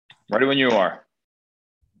Ready when you are.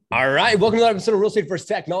 All right. Welcome to another episode of Real Estate First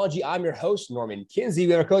Technology. I'm your host, Norman Kinsey.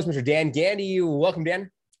 We have our coach, Mr. Dan Gandy. Welcome, Dan.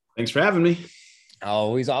 Thanks for having me.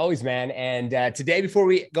 Always, man. And today, before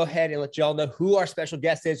we go ahead and let y'all know who our special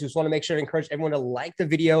guest is, we just want to make sure to encourage everyone to like the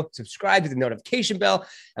video, subscribe to the notification bell,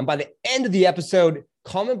 and by the end of the episode,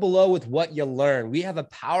 comment below with what you learn. We have a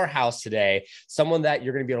powerhouse today, someone that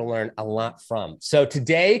you're going to be able to learn a lot from. So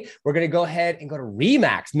today, we're going to go ahead and go to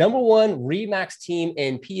RE/MAX, number one RE/MAX team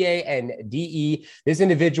in PA and DE. This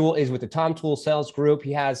individual is with the Tom Toole Sales Group.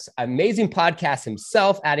 He has amazing podcasts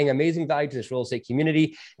himself, adding amazing value to this real estate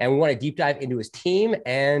community. And we want to deep dive into his team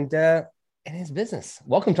and his business.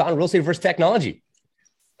 Welcome to Real Estate First Technology.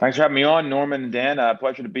 Thanks for having me on, Norman and Dan.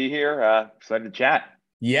 Pleasure to be here. Excited to chat.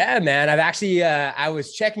 Yeah, man. I've actually, I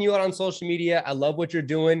was checking you out on social media. I love what you're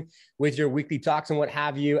doing with your weekly talks and what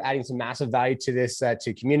have you, adding some massive value to this,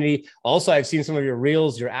 to community. Also, I've seen some of your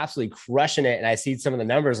reels. You're absolutely crushing it. And I see some of the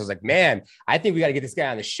numbers. I was like, man, I think we got to get this guy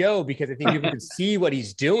on the show because I think people can see what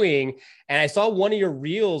he's doing. And I saw one of your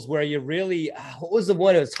reels where you really, what was the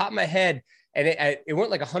one? It was top of my head. And it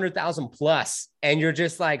went like 100,000 plus. And you're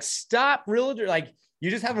just like, stop realtor. Like, you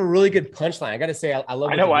just have a really good punchline. I got to say, I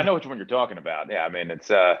love it. I know which one you're talking about. Yeah. I mean, it's,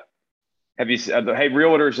 have you, hey,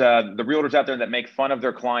 realtors, the realtors out there that make fun of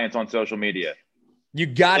their clients on social media. You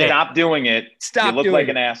got it. Stop doing it. Stop. You look like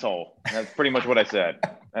an asshole. That's pretty much what I said.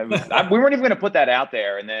 We weren't even going to put that out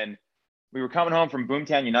there. And then we were coming home from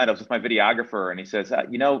Boomtown United. I was with my videographer and he says,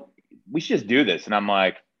 we should just do this. And I'm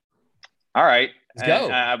like, all right. Let's go.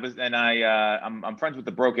 I'm friends with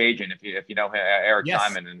the broke agent. If you know Eric Yes.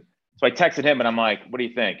 Simon. And so I texted him and I'm like, what do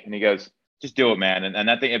you think? And he goes, just do it, man. And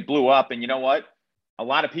that thing, it blew up. And you know what? A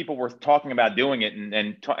lot of people were talking about doing it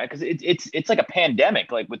and because it's like a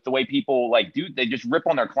pandemic, like with the way people they just rip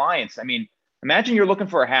on their clients. I mean, imagine you're looking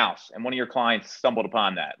for a house and one of your clients stumbled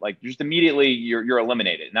upon that. Like just immediately you're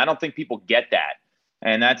eliminated. And I don't think people get that.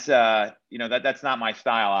 And that's, that's not my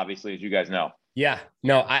style, obviously, as you guys know. Yeah,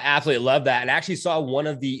 no, I absolutely love that. And I actually saw one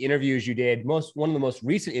of the interviews you did, one of the most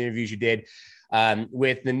recent interviews you did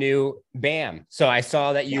with the new BAM. So I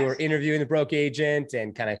saw that you were interviewing the broke agent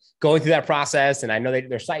and kind of going through that process. And I know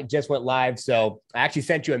their site just went live. So I actually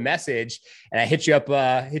sent you a message and I hit you up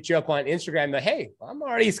on Instagram. Like, hey, I'm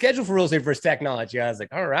already scheduled for Real Estate First Technology. I was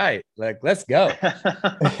like, all right, let's go.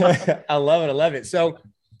 I love it. So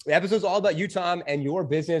the episode's all about you, Tom, and your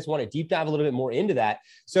business. Want to deep dive a little bit more into that.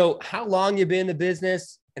 So how long you been in the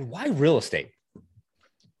business and why real estate?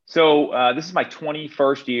 So this is my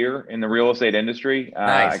 21st year in the real estate industry.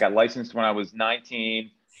 Nice. I got licensed when I was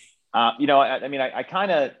 19. I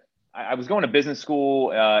was going to business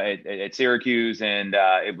school at Syracuse, and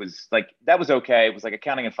it was like that was okay. It was like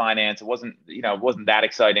accounting and finance. It wasn't that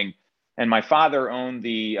exciting. And my father owned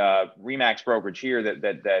the RE/MAX brokerage here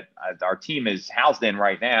that our team is housed in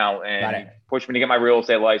right now, and he pushed me to get my real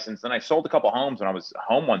estate license. Then I sold a couple homes when I was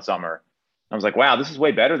home one summer. I was like, wow, this is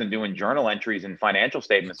way better than doing journal entries and financial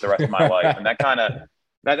statements the rest of my life. And that's kind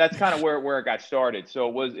of where it got started.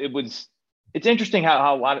 So it's interesting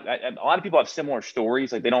how a lot of people have similar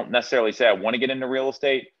stories. Like they don't necessarily say I want to get into real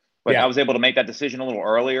estate, but I was able to make that decision a little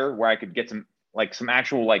earlier where I could get some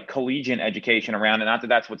actual collegiate education around it. Not that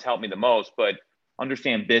that's what's helped me the most, but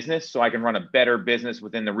understand business so I can run a better business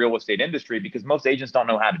within the real estate industry because most agents don't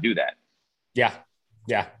know how to do that. Yeah.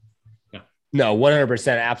 No,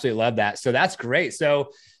 100%. I absolutely love that. So that's great. So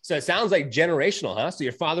it sounds like generational, huh? So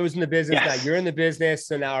your father was in the business. Yes. Now you're in the business.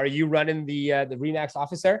 So now are you running the RE/MAX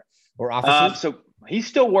office there or offices? So he's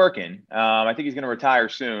still working. I think he's going to retire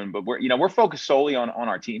soon, but we're focused solely on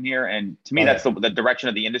our team here. And to me, that's the direction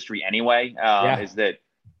of the industry anyway, is that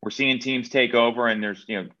we're seeing teams take over and there's,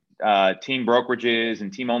 team brokerages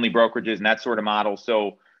and team only brokerages and that sort of model.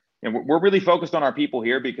 So we're really focused on our people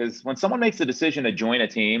here because when someone makes the decision to join a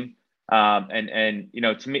team,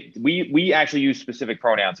 to me, we actually use specific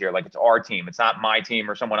pronouns here. Like it's our team. It's not my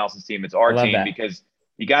team or someone else's team. It's our team because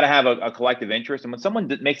you got to have a collective interest. And when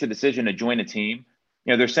someone makes a decision to join a team,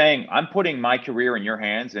 they're saying, I'm putting my career in your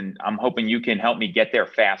hands and I'm hoping you can help me get there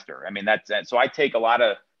faster. I mean, so I take a lot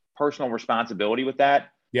of personal responsibility with that.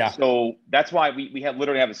 Yeah. So that's why we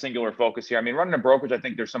literally have a singular focus here. I mean, running a brokerage, I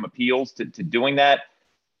think there's some appeals to doing that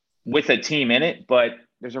with a team in it, but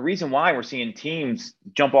there's a reason why we're seeing teams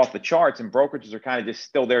jump off the charts and brokerages are kind of just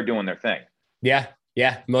still there doing their thing. Yeah,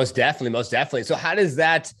 most definitely. So how does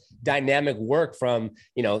that dynamic work from,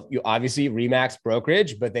 you obviously RE/MAX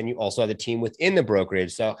brokerage, but then you also have the team within the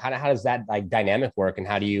brokerage. So how does that dynamic work and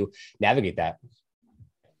how do you navigate that?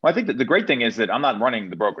 Well, I think that the great thing is that I'm not running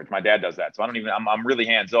the brokerage. My dad does that. So I'm really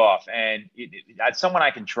hands off. And that's someone I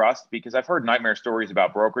can trust because I've heard nightmare stories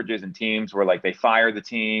about brokerages and teams where they fire the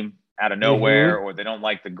team out of nowhere, or they don't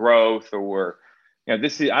like the growth, or, I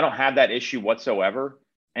don't have that issue whatsoever.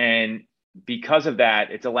 And because of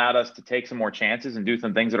that, it's allowed us to take some more chances and do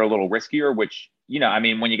some things that are a little riskier, which,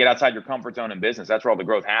 when you get outside your comfort zone in business, that's where all the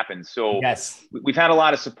growth happens. So yes, we've had a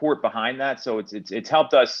lot of support behind that. So it's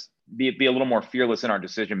helped us be a little more fearless in our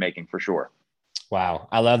decision-making for sure. Wow.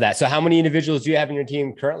 I love that. So how many individuals do you have in your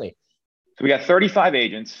team currently? So we got 35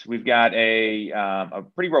 agents. We've got a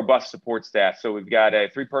pretty robust support staff. So we've got a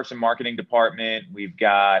 3-person marketing department. We've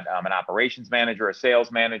got an operations manager, a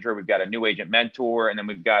sales manager. We've got a new agent mentor, and then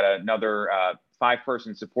we've got another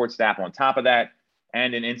 5-person support staff on top of that,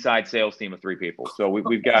 and an inside sales team of 3 people. So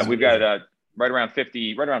we've got right around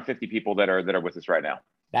 50 people that are with us right now.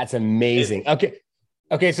 That's amazing.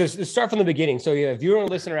 Okay, so start from the beginning. So if you're a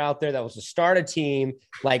listener out there that was to start a team,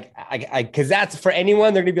 like because that's for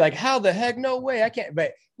anyone, they're gonna be like, how the heck? No way, I can't.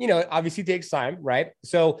 But obviously it takes time, right?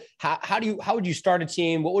 So how would you start a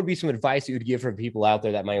team? What would be some advice that you would give for people out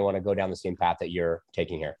there that might want to go down the same path that you're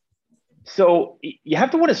taking here? So you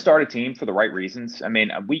have to want to start a team for the right reasons. I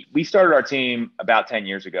mean, we started our team about 10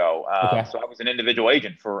 years ago. So I was an individual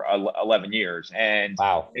agent for 11 years. And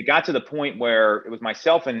wow. It got to the point where it was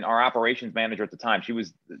myself and our operations manager at the time. She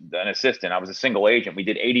was an assistant. I was a single agent. We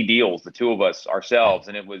did 80 deals, the 2 of us ourselves,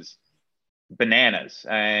 and it was bananas.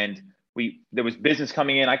 And there was business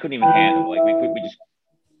coming in I couldn't even handle. Like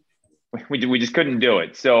we just couldn't do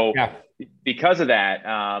it. So because of that,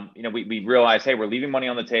 we realized, hey, we're leaving money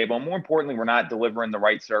on the table. And more importantly, we're not delivering the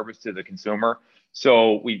right service to the consumer.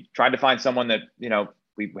 So we tried to find someone that,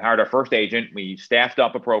 we hired our first agent, we staffed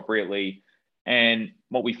up appropriately. And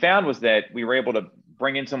what we found was that we were able to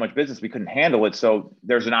bring in so much business, we couldn't handle it. So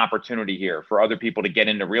there's an opportunity here for other people to get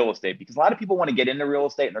into real estate, because a lot of people want to get into real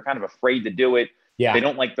estate and they're kind of afraid to do it. Yeah. They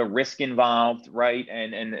don't like the risk involved, right?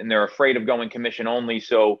 And they're afraid of going commission only.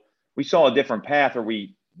 So we saw a different path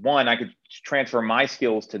where I could transfer my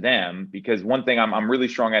skills to them, because one thing I'm really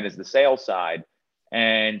strong at is the sales side,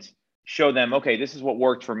 and show them, okay, this is what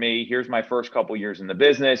worked for me. Here's my first couple years in the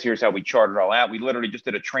business. Here's how we chart it all out. We literally just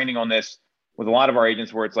did a training on this with a lot of our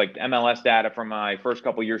agents, where it's like MLS data from my first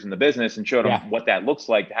couple years in the business, and showed them what that looks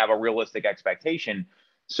like to have a realistic expectation.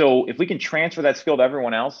 So if we can transfer that skill to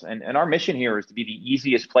everyone else, and our mission here is to be the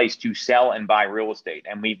easiest place to sell and buy real estate.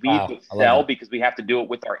 And we lead with sell because we have to do it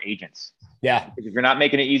with our agents. Yeah. Because if you're not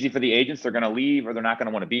making it easy for the agents, they're going to leave, or they're not going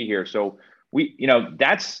to want to be here. So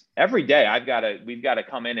that's every day we've got to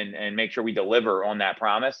come in and make sure we deliver on that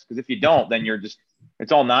promise. Because if you don't, then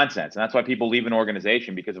it's all nonsense. And that's why people leave an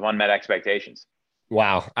organization, because of unmet expectations.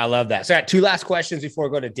 Wow. I love that. So I got 2 last questions before I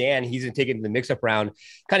go to Dan. He's going to take it to the mix-up round,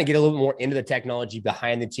 kind of get a little bit more into the technology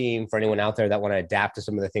behind the team for anyone out there that want to adapt to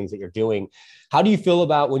some of the things that you're doing. How do you feel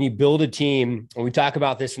about when you build a team, when we talk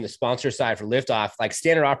about this from the sponsor side for Liftoff, like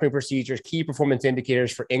standard operating procedures, key performance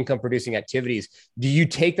indicators for income producing activities? Do you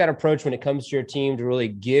take that approach when it comes to your team to really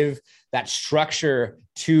give that structure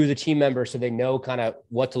to the team members so they know kind of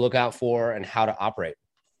what to look out for and how to operate?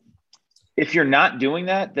 If you're not doing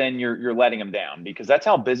that, then you're letting them down, because that's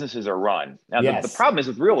how businesses are run. Now, the problem is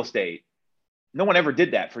with real estate, no one ever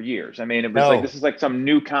did that for years. I mean, it was like, this is like some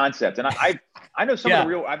new concept. And I know some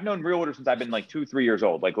of I've known realtors since I've been like 2-3 years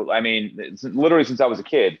old. Like, I mean, it's literally since I was a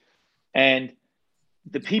kid. And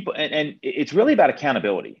the people, and it's really about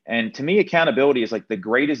accountability. And to me, accountability is like the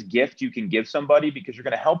greatest gift you can give somebody, because you're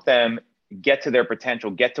going to help them get to their potential,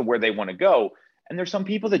 get to where they want to go. And there's some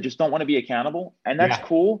people that just don't want to be accountable, and that's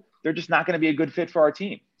cool. They're just not going to be a good fit for our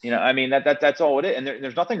team. I mean, that's all it is. And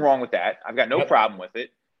there's nothing wrong with that. I've got no problem with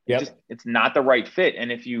it. It's not the right fit.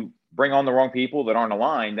 And if you bring on the wrong people that aren't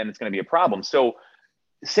aligned, then it's going to be a problem. So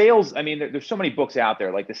sales, I mean, there's so many books out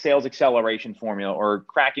there, like the sales acceleration formula or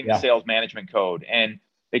cracking the sales management code. And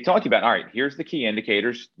they talk about, all right, here's the key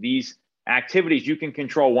indicators. These activities you can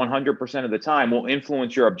control 100% of the time will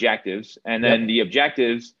influence your objectives. And then the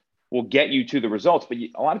objectives will get you to the results. But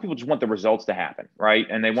a lot of people just want the results to happen, right?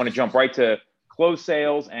 And they want to jump right to closed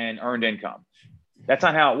sales and earned income. That's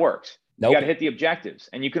not how it works. Nope. You got to hit the objectives,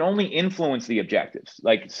 and you can only influence the objectives.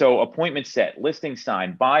 Like, so appointment set, listing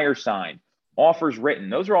signed, buyer signed, offers written.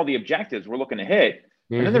 Those are all the objectives we're looking to hit.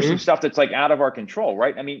 And then there's some stuff that's like out of our control,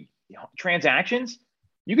 right? I mean, transactions,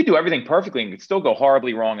 you could do everything perfectly and it could still go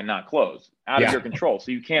horribly wrong and not close, out of your control.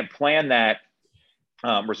 So you can't plan that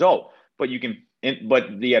result, but you can.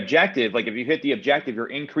 But the objective, like if you hit the objective, you're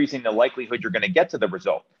increasing the likelihood you're going to get to the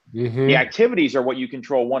result. The activities are what you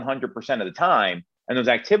control 100% of the time. And those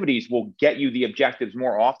activities will get you the objectives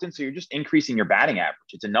more often. So you're just increasing your batting average.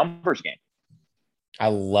 It's a numbers game. I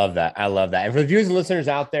love that. I love that. And for the viewers and listeners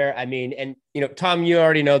out there, I mean, and Tom, you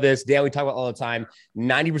already know this. Dan, we talk about all the time.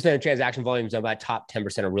 90% of transaction volume is done by top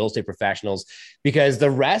 10% of real estate professionals, because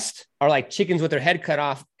the rest are like chickens with their head cut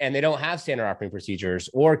off, and they don't have standard operating procedures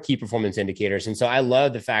or key performance indicators. And so I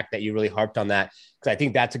love the fact that you really harped on that, because I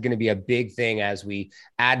think that's going to be a big thing as we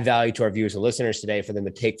add value to our viewers and listeners today for them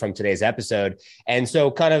to take from today's episode. And so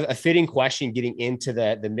kind of a fitting question getting into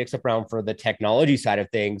the mix-up round for the technology side of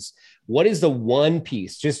things. What is the one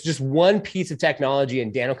piece, just one piece of technology,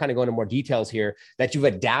 and Dan will kind of go into more details here, that you've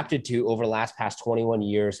adapted to over the past 21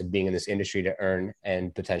 years of being in this industry to earn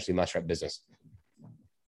and potentially muster up business?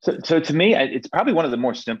 So to me, it's probably one of the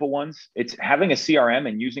more simple ones. It's having a CRM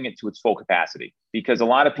and using it to its full capacity, because a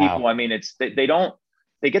lot of people, Wow. I mean,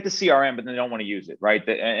 they get the CRM, but then they don't want to use it. Right.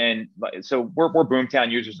 And so we're Boomtown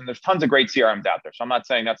users, and there's tons of great CRMs out there. So I'm not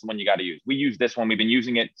saying that's the one you got to use. We use this one. We've been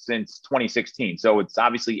using it since 2016. So it's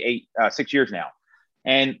obviously 6 years now.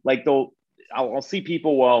 And like I'll see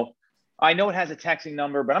people, well, I know it has a texting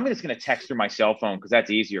number, but I'm just going to text through my cell phone because that's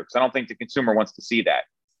easier, because I don't think the consumer wants to see that.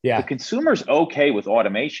 The Yeah. consumer's okay with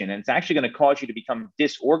automation, and it's actually going to cause you to become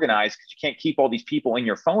disorganized, because you can't keep all these people in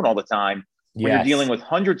your phone all the time when you're dealing Yes. with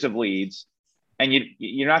hundreds of leads, and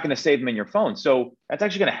you're not going to save them in your phone. So that's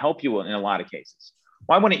actually going to help you in a lot of cases.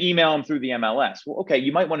 Well, I want to email them through the MLS. Well, okay,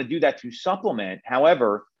 you might want to do that to supplement.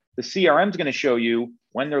 However, the CRM is going to show you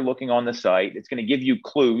when they're looking on the site. It's going to give you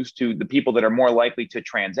clues to the people that are more likely to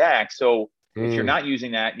transact. So if you're not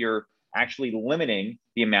using that, you're actually limiting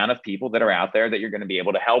the amount of people that are out there that you're going to be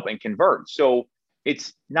able to help and convert. So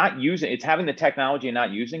it's having the technology and not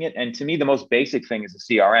using it. And to me, the most basic thing is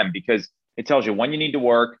the CRM, because it tells you when you need to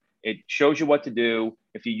work. It shows you what to do.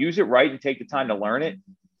 If you use it right and take the time to learn it,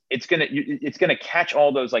 it's gonna catch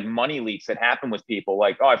all those like money leaks that happen with people.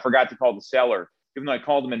 Like, oh, I forgot to call the seller, even though I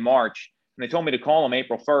called them in March, and they told me to call them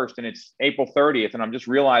April 1st, and it's April 30th, and I'm just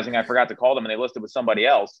realizing I forgot to call them, and they listed with somebody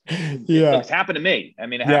else. Yeah. It's happened to me. I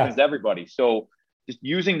mean, it happens Yeah. to everybody. So just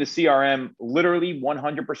using the CRM literally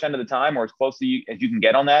 100% of the time, or as close to you as you can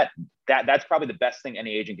get on that's probably the best thing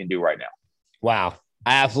any agent can do right now. Wow.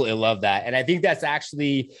 I absolutely love that. And I think that's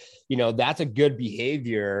actually, that's a good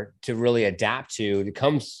behavior to really adapt to. It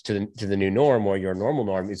comes to the new norm, or your normal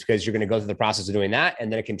norm, is because you're going to go through the process of doing that.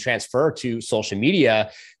 And then it can transfer to social media,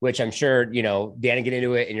 which I'm sure, Dan, get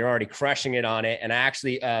into it, and you're already crushing it on it. And I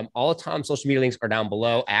actually, all the time, social media links are down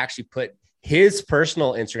below. I actually put his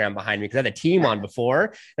personal Instagram behind me, because I had a team on before.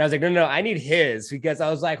 And I was like, no, I need his, because I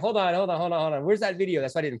was like, hold on. Where's that video?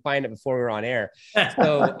 That's why I didn't find it before we were on air.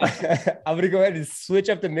 So I'm going to go ahead and switch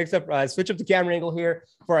up the camera angle here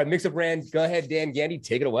for our mix-up brand. Go ahead, Dan Gandy,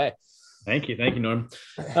 take it away. Thank you, Norm.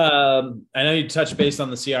 I know you touched base on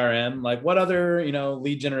the CRM. Like, what other,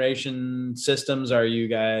 lead generation systems are you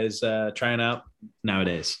guys trying out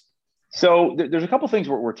nowadays? So there's a couple of things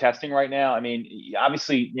we're testing right now. I mean,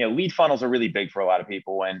 obviously, lead funnels are really big for a lot of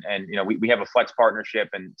people, and we have a Flex partnership,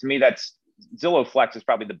 and to me, that's Zillow Flex is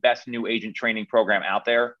probably the best new agent training program out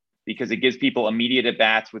there, because it gives people immediate at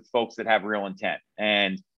bats with folks that have real intent.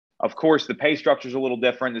 And of course, the pay structure is a little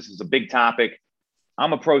different. This is a big topic.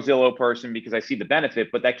 I'm a pro Zillow person because I see the benefit,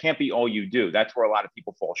 but that can't be all you do. That's where a lot of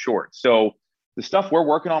people fall short. So the stuff we're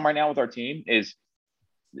working on right now with our team is,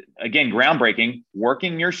 again, groundbreaking,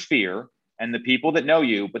 working your sphere and the people that know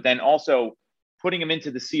you, but then also putting them into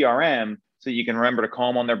the CRM so you can remember to call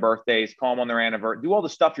them on their birthdays, call them on their anniversary, do all the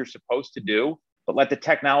stuff you're supposed to do, but let the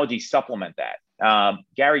technology supplement that.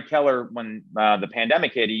 Gary Keller, when the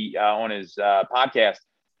pandemic hit, he on his podcast,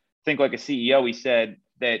 Think Like a CEO, he said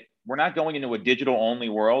that we're not going into a digital only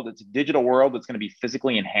world. It's a digital world that's going to be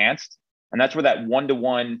physically enhanced. And that's where that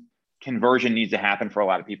one-to-one conversion needs to happen for a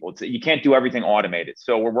lot of people. You can't do everything automated.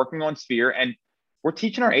 So we're working on Sphere, and we're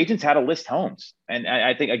teaching our agents how to list homes. And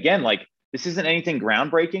I think, again, like, this isn't anything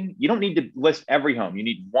groundbreaking. You don't need to list every home. You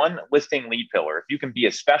need one listing lead pillar. If you can be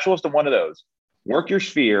a specialist in one of those, work your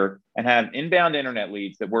Sphere and have inbound internet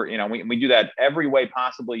leads that we do that every way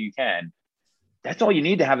possibly you can. That's all you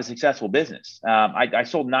need to have a successful business. I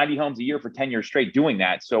sold 90 homes a year for 10 years straight doing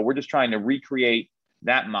that. So we're just trying to recreate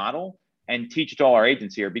that model and teach it to all our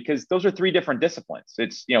agents here, because those are three different disciplines.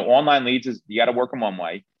 It's, online leads is, you got to work them one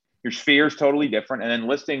way. Your Sphere is totally different. And then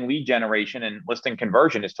listing lead generation and listing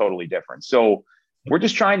conversion is totally different. So we're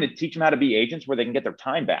just trying to teach them how to be agents where they can get their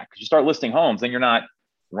time back. Because you start listing homes, then you're not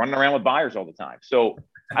running around with buyers all the time. So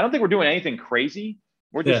I don't think we're doing anything crazy.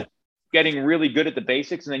 We're just getting really good at the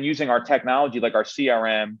basics, and then using our technology like our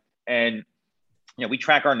CRM. And we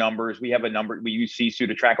track our numbers. We have a number. We use Sisu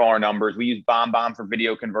to track all our numbers. We use BombBomb for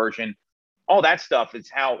video conversion. All that stuff is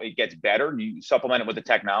how it gets better. You supplement it with the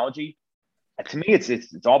technology. And to me,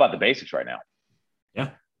 it's all about the basics right now. Yeah.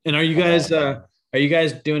 And are you guys Are you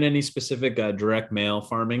guys doing any specific direct mail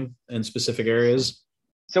farming in specific areas?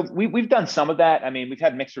 So we've done some of that. I mean, we've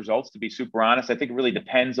had mixed results, to be super honest. I think it really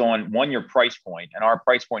depends on, one, your price point, and our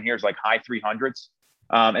price point here is like high 300s.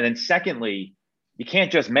 And then secondly, you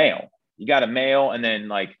can't just mail. You got to mail and then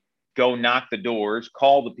like go knock the doors,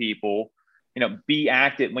 call the people, be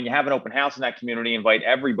active. When you have an open house in that community, invite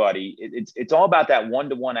everybody. It's all about that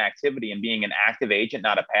one-to-one activity and being an active agent,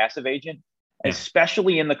 not a passive agent,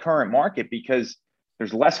 especially in the current market, because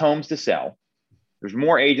there's less homes to sell. There's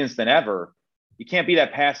more agents than ever. You can't be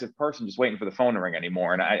that passive person just waiting for the phone to ring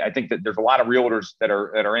anymore. And I think that there's a lot of realtors that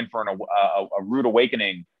are in for a rude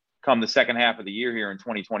awakening come the second half of the year here in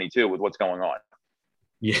 2022 with what's going on.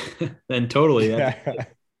 Yeah, then totally.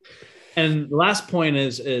 And the last point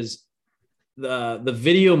is the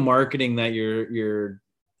video marketing that you're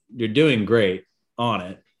doing great on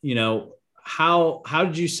it. How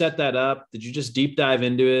did you set that up? Did you just deep dive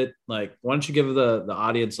into it? Like, why don't you give the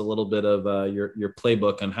audience a little bit of your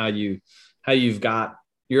playbook on how you've got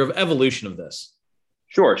your evolution of this?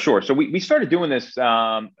 Sure. So we started doing this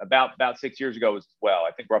about 6 years ago as well.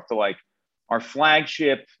 I think we're up to like our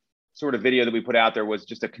flagship sort of video that we put out there was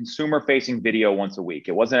just a consumer facing video once a week.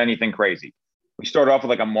 It wasn't anything crazy. We started off with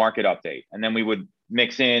like a market update, and then we would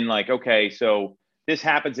mix in like, okay, so this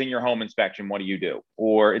happens in your home inspection. What do you do?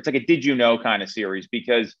 Or it's like a did you know kind of series,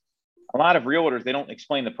 because a lot of realtors, they don't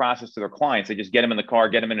explain the process to their clients. They just get them in the car,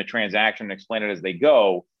 get them in a transaction, and explain it as they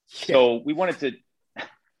go. So we wanted to,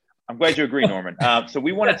 I'm glad you agree, Norman. So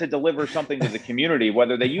we wanted to deliver something to the community,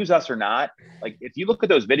 whether they use us or not. Like if you look at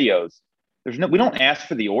those videos, we don't ask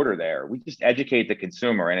for the order there. We just educate the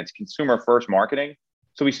consumer, and it's consumer first marketing.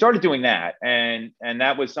 So we started doing that, and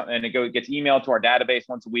that was something, and it gets emailed to our database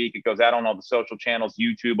once a week. It goes out on all the social channels,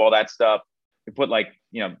 YouTube, all that stuff. We put like,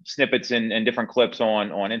 snippets and different clips on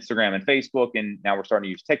Instagram and Facebook. And now we're starting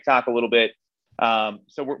to use TikTok a little bit.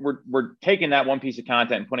 So we're taking that one piece of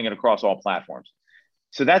content and putting it across all platforms.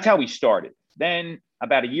 So that's how we started. Then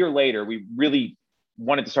about a year later, we really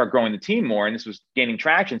wanted to start growing the team more, and this was gaining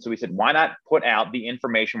traction. So we said, why not put out the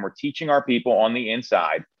information we're teaching our people on the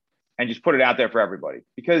inside and just put it out there for everybody?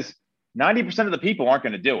 Because 90% of the people aren't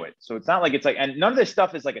going to do it. So it's not like and none of this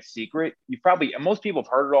stuff is like a secret. Most people have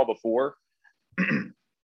heard it all before.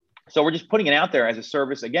 So we're just putting it out there as a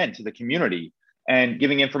service, again, to the community and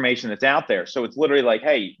giving information that's out there. So it's literally like,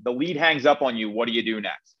 hey, the lead hangs up on you. What do you do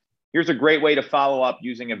next? Here's a great way to follow up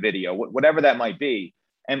using a video, whatever that might be.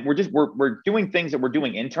 And we're doing things that we're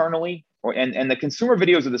doing internally, and the consumer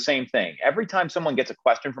videos are the same thing. Every time someone gets a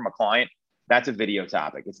question from a client, that's a video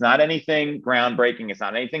topic. It's not anything groundbreaking. It's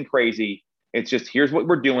not anything crazy. It's just, here's what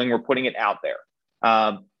we're doing. We're putting it out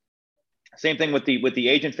there. Same thing with the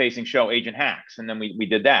agent facing show, Agent Hacks. And then we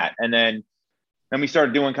did that. And then we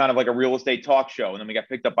started doing kind of like a real estate talk show. And then we got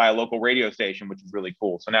picked up by a local radio station, which is really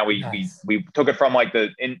cool. So now we took it from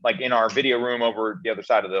in our video room over the other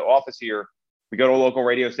side of the office here. We go to a local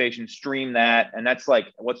radio station, stream that. And that's like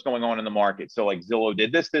what's going on in the market. So like Zillow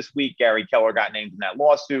did this week, Gary Keller got named in that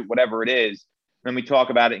lawsuit, whatever it is. Then we talk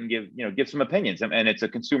about it and give some opinions. And it's a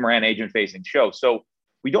consumer and agent facing show. So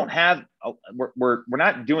we don't have, we're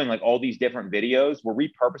not doing like all these different videos. We're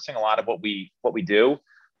repurposing a lot of what we do.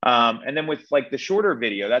 And then with like the shorter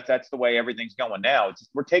video, that's the way everything's going now. It's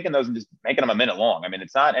just, we're taking those and just making them a minute long. I mean,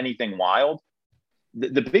 it's not anything wild.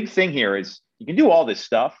 The big thing here is you can do all this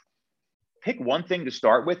stuff, pick one thing to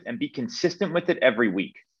start with and be consistent with it every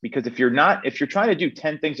week. Because if you're trying to do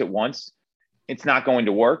 10 things at once, it's not going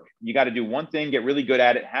to work. You got to do one thing, get really good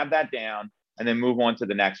at it, have that down, and then move on to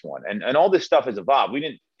the next one. And all this stuff has evolved. We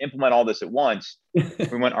didn't implement all this at once. We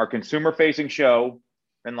went our consumer facing show.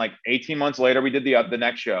 And like 18 months later, we did the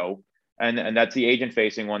next show. And that's the agent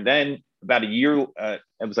facing one. Then about a year, it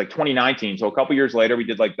was like 2019. So a couple years later, we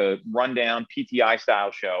did like the rundown PTI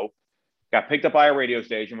style show, got picked up by a radio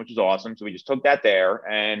station, which is awesome. So we just took that there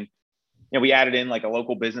and, we added in like a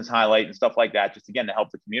local business highlight and stuff like that, just again, to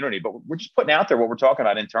help the community. But we're just putting out there what we're talking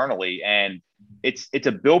about internally. And it's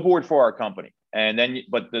a billboard for our company. And then,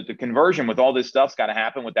 but the conversion with all this stuff's got to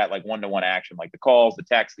happen with that like one-to-one action, like the calls, the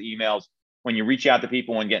texts, the emails, when you reach out to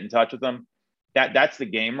people and get in touch with them. That's the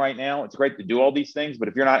game right now. It's great to do all these things, but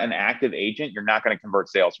if you're not an active agent, you're not going to convert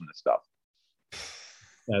sales from this stuff.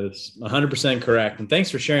 That is 100% correct. And thanks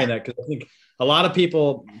for sharing that. Because I think a lot of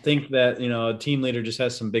people think that, a team leader just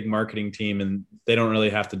has some big marketing team and they don't really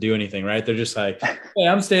have to do anything, right? They're just like, hey,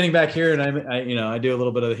 I'm standing back here and I do a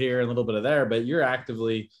little bit of here and a little bit of there, but you're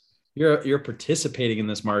actively, you're participating in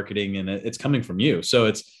this marketing and it's coming from you. So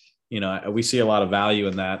it's, we see a lot of value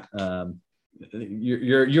in that.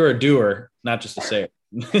 You're a doer, not just a sayer.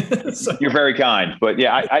 So. You're very kind, but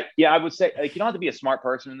I would say like, you don't have to be a smart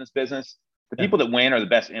person in this business. The people that win are the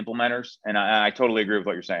best implementers. And I totally agree with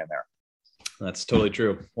what you're saying there. That's totally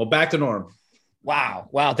true. Well, back to Norm. Wow.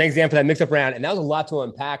 Thanks, Dan, for that mix up round. And that was a lot to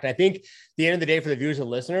unpack. And I think at the end of the day, for the viewers and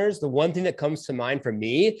listeners, the one thing that comes to mind for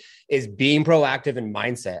me is being proactive in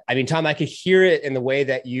mindset. I mean, Tom, I could hear it in the way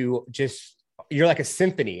that you're like a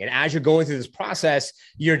symphony. And as you're going through this process,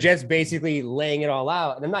 you're just basically laying it all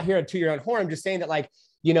out. And I'm not here to toot your own horn. I'm just saying that, like,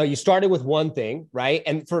 you started with one thing, right?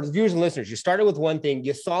 And for the viewers and listeners, you started with one thing,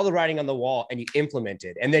 you saw the writing on the wall and you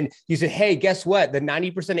implemented. And then you said, hey, guess what? The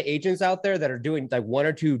 90% of agents out there that are doing like 1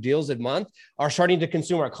 or 2 deals a month are starting to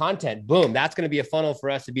consume our content. Boom. That's going to be a funnel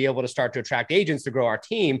for us to be able to start to attract agents to grow our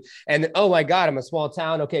team. And then, oh my God, I'm a small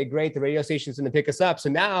town. Okay, great. The radio station's going to pick us up.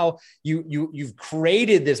 So now you've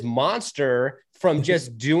created this monster from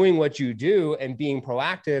just doing what you do and being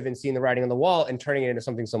proactive and seeing the writing on the wall and turning it into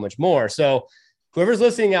something so much more. So whoever's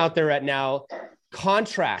listening out there right now,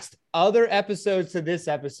 contrast other episodes to this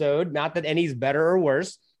episode, not that any's better or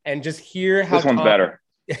worse, and just hear how this one's better.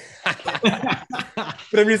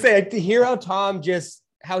 But I'm just saying, to hear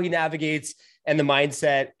how he navigates and the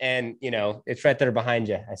mindset, and it's right there behind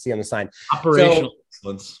you. I see on the sign. Operational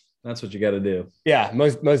excellence. That's what you got to do. Yeah,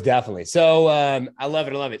 most definitely. So I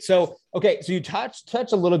love it. So, okay. So you touch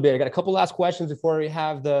a little bit. I got a couple last questions before we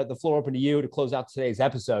have the floor open to you to close out today's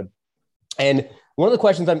episode. And one of the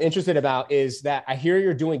questions I'm interested about is that I hear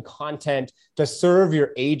you're doing content to serve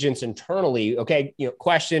your agents internally. Okay.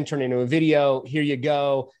 Question, turn into a video. Here you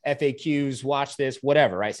go. FAQs, watch this,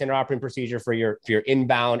 whatever, right? Standard operating procedure for your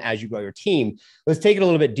inbound as you grow your team. Let's take it a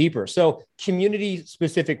little bit deeper. So community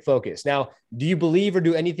specific focus. Now, do you believe or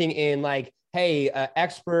do anything in like, hey,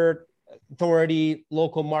 expert, authority,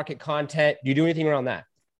 local market content? Do you do anything around that?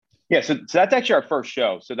 Yeah, so that's actually our first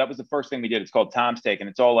show. So that was the first thing we did. It's called Tom's Take, and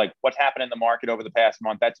it's all like what's happened in the market over the past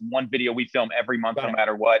month. That's one video we film every month, no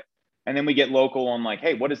matter what. And then we get local on like,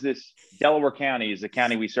 hey, what is this? Delaware County is the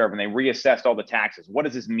county we serve, and they reassessed all the taxes. What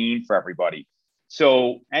does this mean for everybody?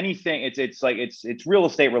 So anything, it's real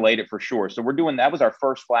estate related for sure. So we're doing that was our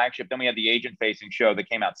first flagship. Then we had the agent facing show that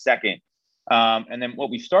came out second. And then what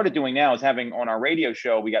we started doing now is having on our radio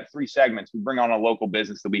show, we got 3 segments. We bring on a local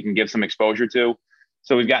business that we can give some exposure to.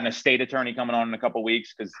 So we've got an estate attorney coming on in a couple of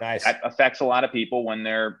weeks because that affects a lot of people when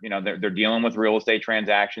they're dealing with real estate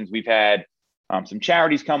transactions. We've had some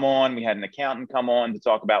charities come on. We had an accountant come on to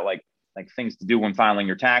talk about like things to do when filing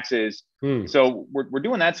your taxes. So we're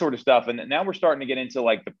doing that sort of stuff. And now we're starting to get into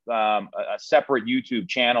like a separate YouTube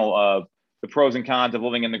channel of the pros and cons of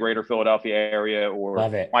living in the greater Philadelphia area, or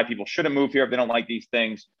why people shouldn't move here if they don't like these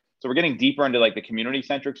things. So we're getting deeper into like the community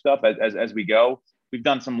centric stuff as we go. We've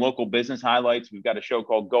done some local business highlights. We've got a show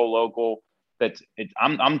called Go Local.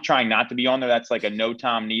 I'm trying not to be on there. That's like a no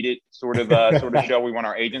Tom needed sort of show. We want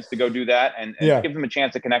our agents to go do that and give them a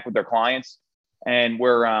chance to connect with their clients. And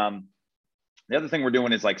we're the other thing we're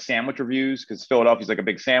doing is like sandwich reviews, because Philadelphia's like a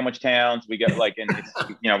big sandwich town. So we get like,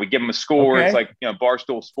 we give them a score. Okay. It's like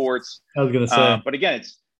Barstool Sports. I was gonna say, but again,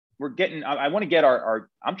 I want to get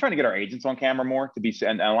I'm trying to get our agents on camera more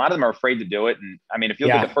and a lot of them are afraid to do it. And I mean, if you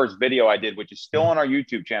look at the first video I did, which is still on our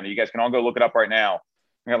YouTube channel, you guys can all go look it up right now.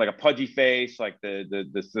 I got like a pudgy face, like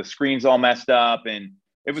the screen's all messed up, and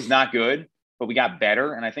it was not good, but we got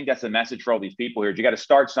better. And I think that's the message for all these people here. You got to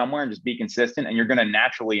start somewhere and just be consistent, and you're going to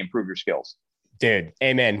naturally improve your skills. Dude,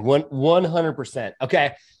 amen. 100%.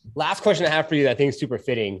 Okay. Last question I have for you that I think is super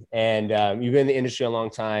fitting. And you've been in the industry a long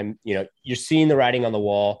time. You're seeing the writing on the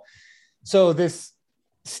wall. So this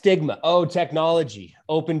stigma, technology,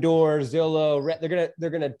 Opendoor, Zillow, they're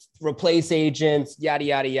gonna replace agents, yada,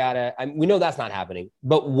 yada, yada. We know that's not happening.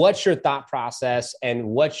 But what's your thought process and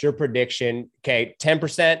what's your prediction? Okay,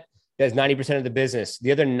 10%. That's 90% of the business.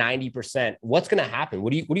 The other 90%, what's going to happen?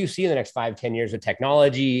 What do you see in the next 5-10 years with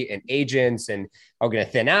technology and agents, and are going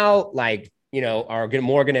to thin out? Like, are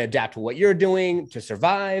more going to adapt to what you're doing to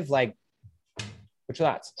survive? Like, what's your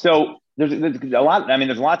thoughts? So there's a lot. I mean,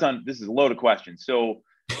 there's a lot on, this is a load of questions. So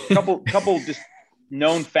a couple just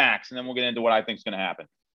known facts, and then we'll get into what I think is going to happen.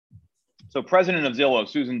 So president of Zillow,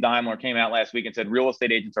 Susan Daimler, came out last week and said, real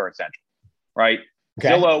estate agents are essential, right? Okay.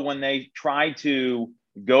 Zillow, when they tried to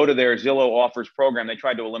go to their Zillow offers program, they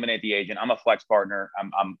tried to eliminate the agent. I'm a flex partner.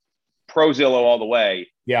 I'm pro Zillow all the way.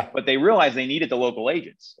 Yeah. But they realized they needed the local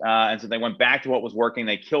agents. And so they went back to what was working.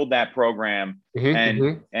 They killed that program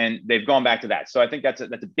and they've gone back to that. So I think that's a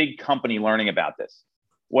big company learning about this.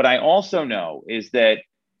 What I also know is that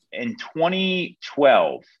in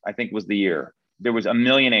 2012, I think was the year, there was 1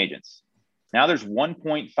 million agents. Now there's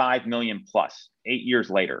 1.5 million plus 8 years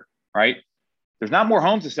later, right? There's not more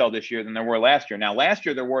homes to sell this year than there were last year. Now, last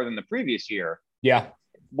year there were than the previous year. Yeah.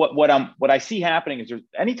 what I see happening is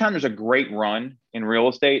anytime there's a great run in real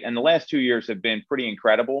estate, and the last 2 years have been pretty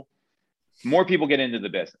incredible, more people get into the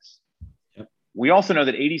business. Yep. We also know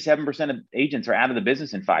that 87% of agents are out of the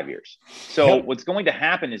business in 5 years. So what's going to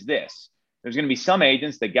happen is this. There's going to be some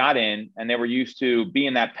agents that got in and they were used to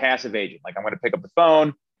being that passive agent. Like, I'm going to pick up the phone,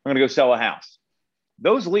 I'm going to go sell a house.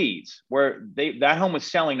 Those leads where that home was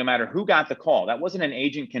selling no matter who got the call, that wasn't an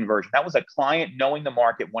agent conversion. That was a client knowing the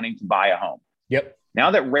market, wanting to buy a home. Yep. Now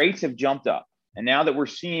that rates have jumped up and now that we're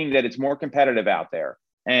seeing that it's more competitive out there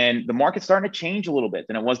and the market's starting to change a little bit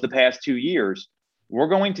than it was the past 2 years, we're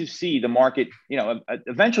going to see the market,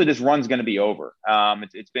 eventually this run's going to be over.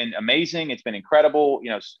 It's been amazing. It's been incredible.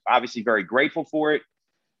 Obviously very grateful for it.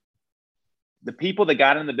 The people that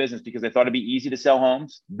got in the business because they thought it'd be easy to sell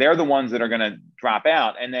homes, they're the ones that are going to drop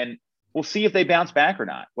out. And then we'll see if they bounce back or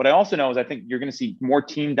not. What I also know is I think you're going to see more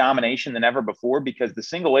team domination than ever before because the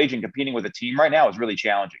single agent competing with a team right now is really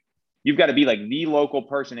challenging. You've got to be like the local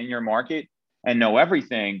person in your market and know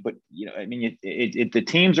everything. But, the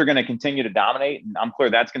teams are going to continue to dominate. And I'm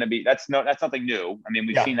clear that's nothing new. I mean,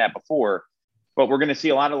 we've seen that before, but we're going to see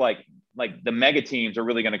a lot of like the mega teams are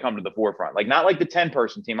really going to come to the forefront. Like, not like the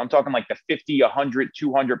 10-person team. I'm talking like the 50, 100,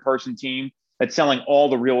 200 person team that's selling all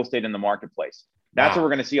the real estate in the marketplace. That's what we're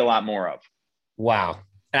going to see a lot more of. Wow.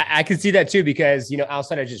 I can see that too, because,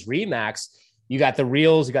 outside of just RE/MAX, you got the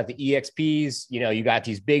Reals, you got the EXPs, you got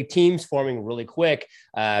these big teams forming really quick.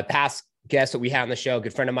 Past guest that we had on the show, a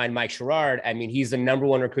good friend of mine, Mike Sherrard. I mean, he's the number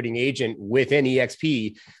one recruiting agent within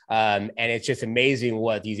EXP. And it's just amazing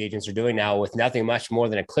what these agents are doing now with nothing much more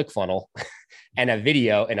than a ClickFunnels and a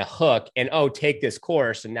video and a hook and, take this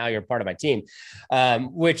course. And now you're part of my team,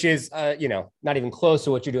 which is, not even close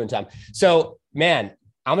to what you're doing, Tom. So, man,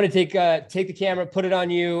 I'm going to take the camera, put it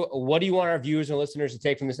on you. What do you want our viewers and listeners to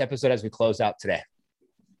take from this episode as we close out today?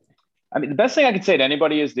 I mean, the best thing I could say to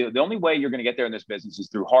anybody is the only way you're going to get there in this business is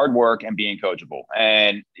through hard work and being coachable.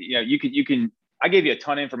 And, you can, I gave you a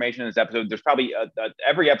ton of information in this episode. There's probably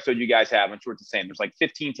every episode you guys have, I'm sure it's the same. There's like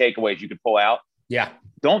 15 takeaways you could pull out. Yeah.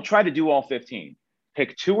 Don't try to do all 15.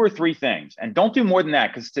 Pick 2 or 3 things and don't do more than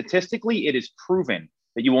that. Because statistically, it is proven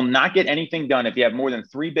that you will not get anything done if you have more than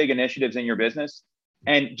 3 big initiatives in your business.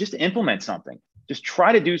 And just implement something. Just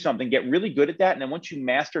try to do something, get really good at that. And then once you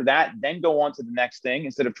master that, then go on to the next thing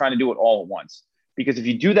instead of trying to do it all at once. Because if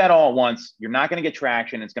you do that all at once, you're not going to get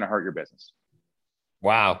traction. It's going to hurt your business.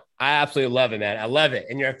 Wow. I absolutely love it, man. I love it.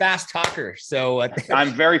 And you're a fast talker. So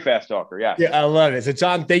I'm very fast talker. Yeah. Yeah, I love it. So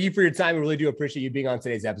Tom, thank you for your time. I really do appreciate you being on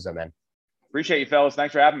today's episode, man. Appreciate you, fellas.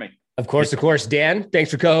 Thanks for having me. Of course. Dan, thanks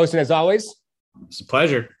for co-hosting as always. It's a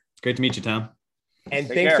pleasure. Great to meet you, Tom. And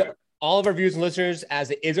thanks to all of our viewers and listeners, as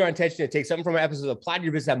it is our intention to take something from our episodes, apply to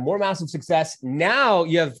your business, have more massive success. Now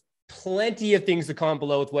you have plenty of things to comment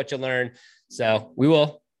below with what you learn. So we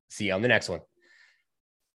will see you on the next one.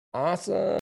 Awesome.